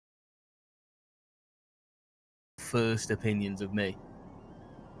first opinions of me?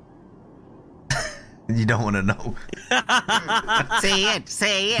 You don't want to know. Say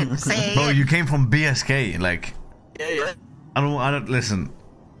it. Bro, you came from BSK, like. Yeah. I don't listen.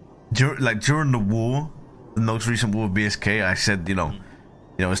 During the war, the most recent war with BSK, I said, you know,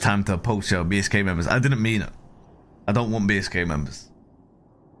 it's time to poach your BSK members. I didn't mean it. I don't want BSK members.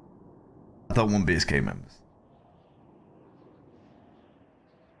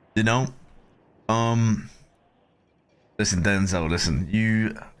 You know? Listen, Denzel, listen.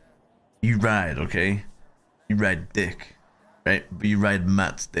 You ride, okay? You ride dick. Right? But you ride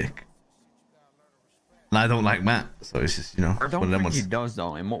Matt's dick. And I don't like Matt, so it's just, you know. I don't think he does,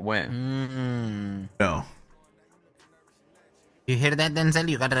 though. In what way? No. You hear that, Denzel?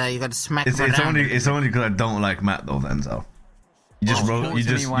 You gotta smack him around. It's only because I don't like Matt, though, Denzel. You just rode the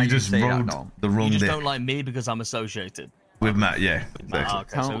wrong dick. You just don't like me because I'm associated with Matt, yeah.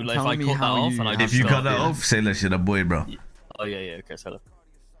 Exactly. Okay, so if I cut that off, and if you cut that off, say less, you're the boy, bro. Oh yeah. Okay, so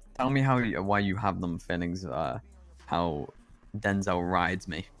tell me why you have them feelings. How Denzel rides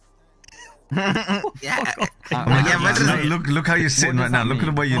me. Look how you're sitting right now. Look at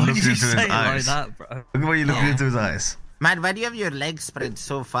the way you look into his eyes. Like that, bro? Look at the way you look into his eyes. Matt, why do you have your legs spread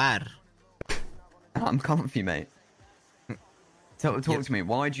so far? I'm comfy, mate. Talk to me.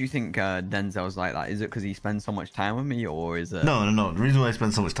 Why do you think Denzel's like that? Is it because he spends so much time with me, or is it? No. The reason why I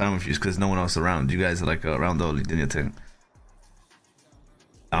spend so much time with you is because no one else around. You guys are like around all doing your thing.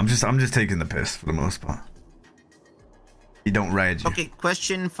 I'm just taking the piss for the most part. You don't ride you. Okay,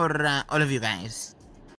 question for all of you guys.